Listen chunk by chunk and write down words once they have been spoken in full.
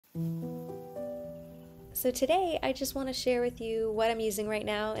So today I just want to share with you what I'm using right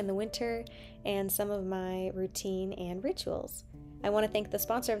now in the winter and some of my routine and rituals. I want to thank the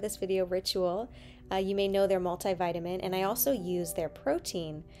sponsor of this video, Ritual. You may know their multivitamin, and I also use their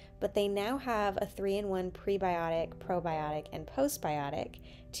protein, but they now have a 3-in-1 prebiotic, probiotic, and postbiotic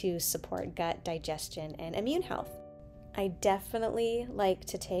to support gut, digestion, and immune health. I definitely like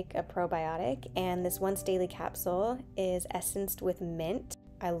to take a probiotic, and this once daily capsule is essenced with mint.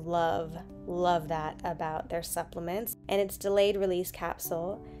 I love that about their supplements, and it's delayed release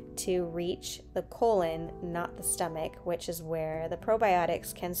capsule to reach the colon, not the stomach, which is where the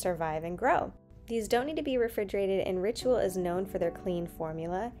probiotics can survive and grow. These don't need to be refrigerated, and Ritual is known for their clean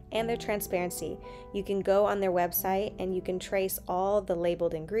formula and their transparency. You can go on their website and you can trace all the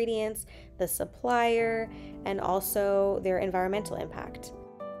labeled ingredients, the supplier, and also their environmental impact.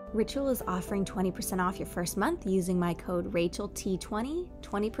 Ritual is offering 20% off your first month using my code RachelT20,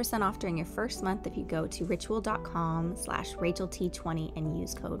 20% off during your first month if you go to ritual.com/RachelT20 and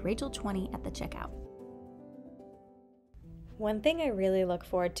use code Rachel20 at the checkout. One thing I really look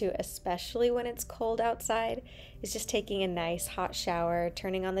forward to, especially when it's cold outside, is just taking a nice hot shower,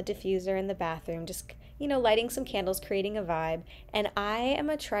 turning on the diffuser in the bathroom, just, lighting some candles, creating a vibe. And I am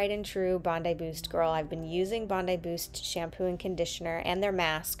a tried and true Bondi Boost girl. I've been using Bondi Boost shampoo and conditioner and their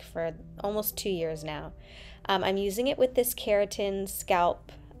mask for almost 2 years now. I'm using it with this keratin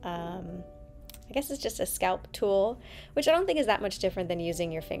scalp, I guess it's just a scalp tool, which I don't think is that much different than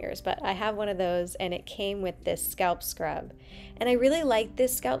using your fingers, but I have one of those and it came with this scalp scrub. And I really like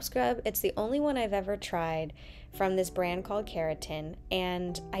this scalp scrub. It's the only one I've ever tried from this brand called Keratin,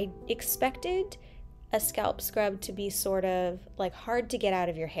 and I expected a scalp scrub to be sort of like hard to get out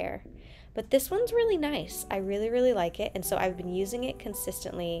of your hair. But this one's really nice. I really like it, and so I've been using it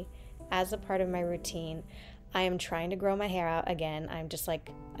consistently as a part of my routine. I am trying to grow my hair out again. I'm just like,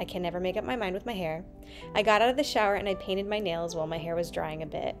 I can never make up my mind with my hair. I got out of the shower and I painted my nails while my hair was drying a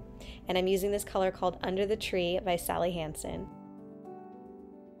bit. And I'm using this color called Under the Tree by Sally Hansen.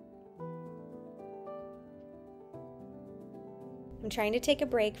 I'm trying to take a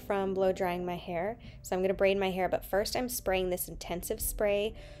break from blow drying my hair, so I'm going to braid my hair, but first I'm spraying this intensive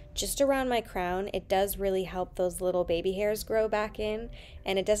spray just around my crown. It does really help those little baby hairs grow back in,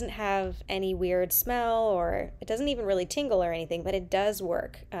 and it doesn't have any weird smell, or it doesn't even really tingle or anything, but it does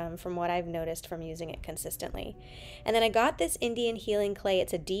work from what I've noticed from using it consistently. And then I got this Indian Healing Clay.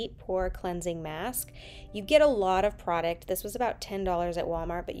 It's a deep pore cleansing mask. You get a lot of product. This was about $10 at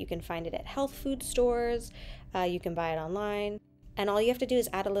Walmart, but you can find it at health food stores. You can buy it online. And all you have to do is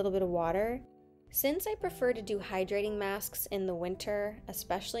add a little bit of water. Since I prefer to do hydrating masks in the winter,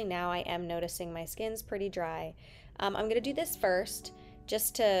 especially now I am noticing my skin's pretty dry, I'm going to do this first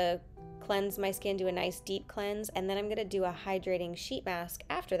just to cleanse my skin, do a nice deep cleanse, and then I'm going to do a hydrating sheet mask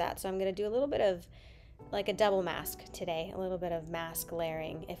after that. So I'm going to do a little bit of like a double mask today, a little bit of mask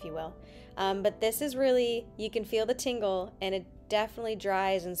layering, if you will. But this is really, you can feel the tingle, and it definitely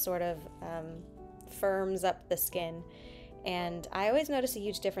dries and sort of firms up the skin. And I always notice a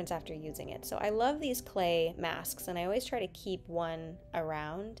huge difference after using it. So I love these clay masks, and I always try to keep one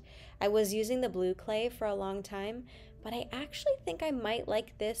around. I was using the blue clay for a long time, but I actually think I might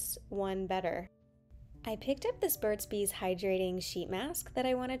like this one better. I picked up this Burt's Bees hydrating sheet mask that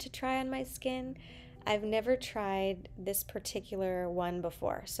I wanted to try on my skin. I've never tried this particular one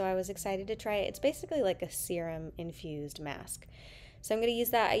before, so I was excited to try it. It's basically like a serum infused mask. So I'm going to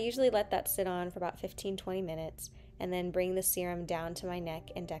use that. I usually let that sit on for about 15-20 minutes. And then bring the serum down to my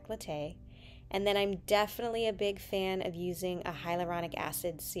neck and décolleté. And then I'm definitely a big fan of using a hyaluronic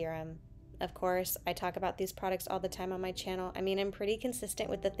acid serum. Of course, I talk about these products all the time on my channel. I mean, I'm pretty consistent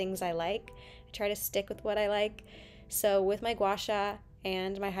with the things I like. I try to stick with what I like. So with my gua sha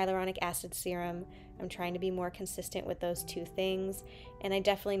and my hyaluronic acid serum, I'm trying to be more consistent with those two things. And I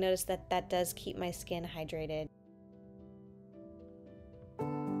definitely notice that that does keep my skin hydrated.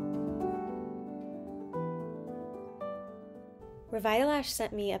 Revitalash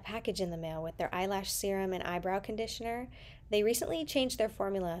sent me a package in the mail with their eyelash serum and eyebrow conditioner. They recently changed their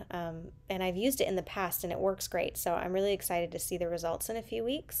formula, and I've used it in the past and it works great, so I'm really excited to see the results in a few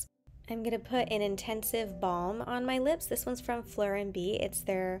weeks. I'm going to put an intensive balm on my lips. This one's from Fleur & Bee. It's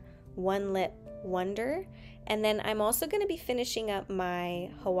their One Lip Wonder. And then I'm also going to be finishing up my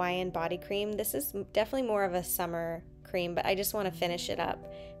Hawaiian body cream. This is definitely more of a summer cream, but I just want to finish it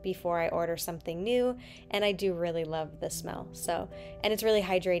up before I order something new, and I do really love the smell. And it's really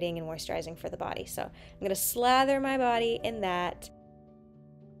hydrating and moisturizing for the body. So I'm going to slather my body in that.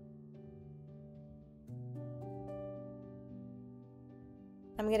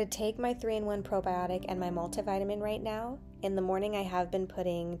 I'm going to take my 3-in-1 probiotic and my multivitamin right now, In the morning, I have been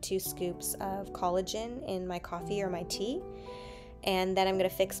putting 2 scoops of collagen in my coffee or my tea, and then I'm going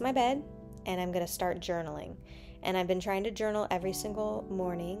to fix my bed and I'm going to start journaling. And I've been trying to journal every single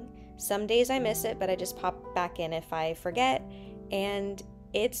morning. Some days I miss it, but I just pop back in if I forget, and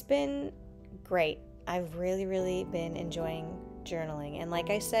it's been great. I've really been enjoying journaling. And like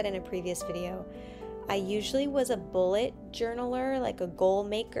I said in a previous video, I usually was a bullet journaler, like a goal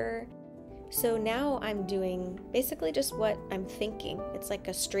maker. So now I'm doing basically just what I'm thinking. It's like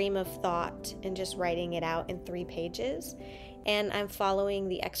a stream of thought and just writing it out in 3 pages. And I'm following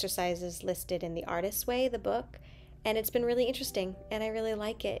the exercises listed in The Artist's Way, the book, and it's been really interesting and I really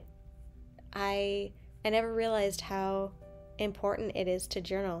like it. I never realized how important it is to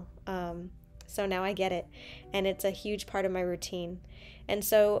journal. So now I get it, and it's a huge part of my routine. And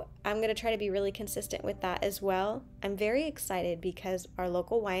so I'm going to try to be really consistent with that as well. I'm very excited because our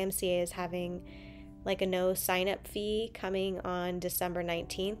local YMCA is having like a no sign-up fee coming on December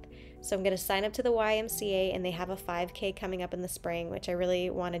 19th. So I'm going to sign up to the YMCA, and they have a 5K coming up in the spring, which I really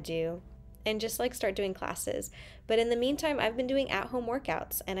want to do, and just like start doing classes. But in the meantime, I've been doing at-home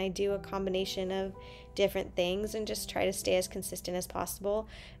workouts, and I do a combination of different things and just try to stay as consistent as possible.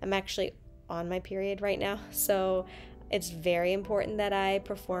 I'm actually on my period right now, so it's very important that I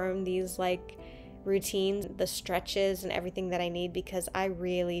perform these like routines, the stretches and everything that I need, because I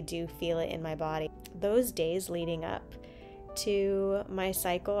really do feel it in my body. Those days leading up to my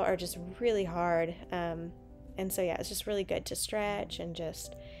cycle are just really hard, and so yeah, it's just really good to stretch, and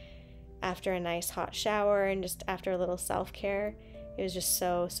just after a nice hot shower and just after a little self-care, it was just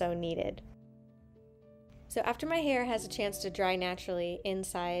so needed. So after my hair has a chance to dry naturally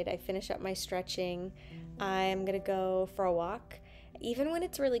inside, I finish up my stretching. I'm gonna go for a walk. Even when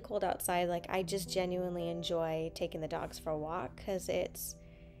it's really cold outside, like I just genuinely enjoy taking the dogs for a walk, because it's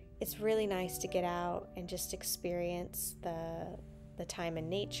really nice to get out and just experience the time in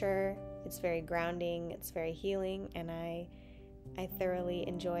nature. It's very grounding, it's very healing, and I thoroughly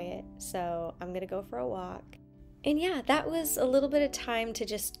enjoy it. So I'm gonna go for a walk. And yeah, that was a little bit of time to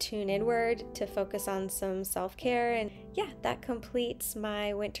just tune inward, to focus on some self-care. And yeah, that completes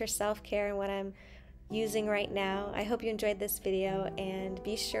my winter self-care and what I'm using right now. I hope you enjoyed this video, and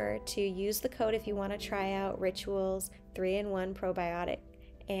be sure to use the code if you want to try out Rituals 3-in-1 Probiotic.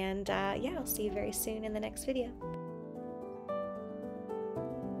 And yeah, I'll see you very soon in the next video.